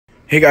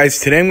Hey guys,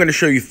 today I'm going to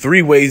show you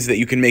 3 ways that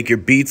you can make your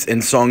beats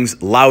and songs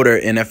louder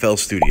in FL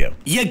Studio.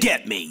 You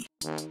get me.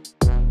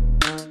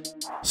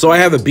 So I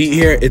have a beat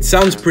here. It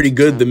sounds pretty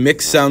good. The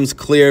mix sounds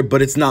clear,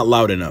 but it's not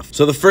loud enough.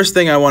 So the first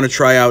thing I want to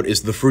try out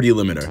is the Fruity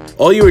Limiter.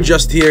 All you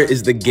adjust here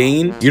is the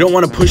gain. You don't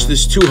want to push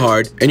this too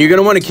hard, and you're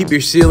going to want to keep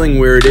your ceiling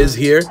where it is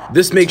here.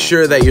 This makes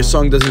sure that your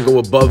song doesn't go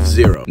above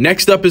 0.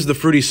 Next up is the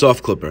Fruity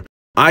Soft Clipper.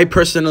 I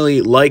personally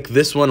like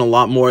this one a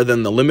lot more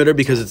than the limiter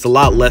because it's a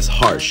lot less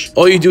harsh.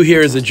 All you do here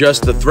is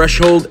adjust the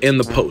threshold and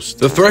the post.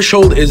 The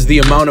threshold is the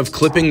amount of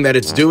clipping that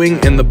it's doing,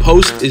 and the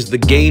post is the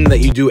gain that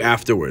you do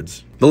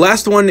afterwards. The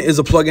last one is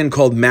a plugin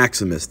called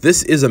Maximus.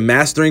 This is a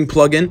mastering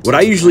plugin. What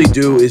I usually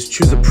do is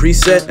choose a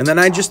preset, and then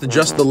I just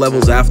adjust the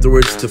levels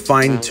afterwards to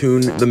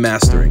fine-tune the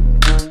mastering.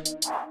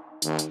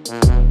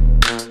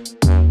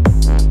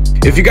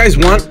 If you guys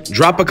want,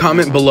 drop a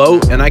comment below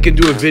and I can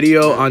do a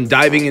video on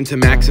diving into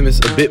Maximus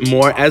a bit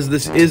more, as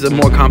this is a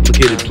more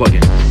complicated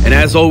plugin. And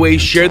as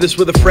always, share this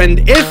with a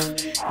friend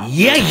if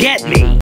you get me.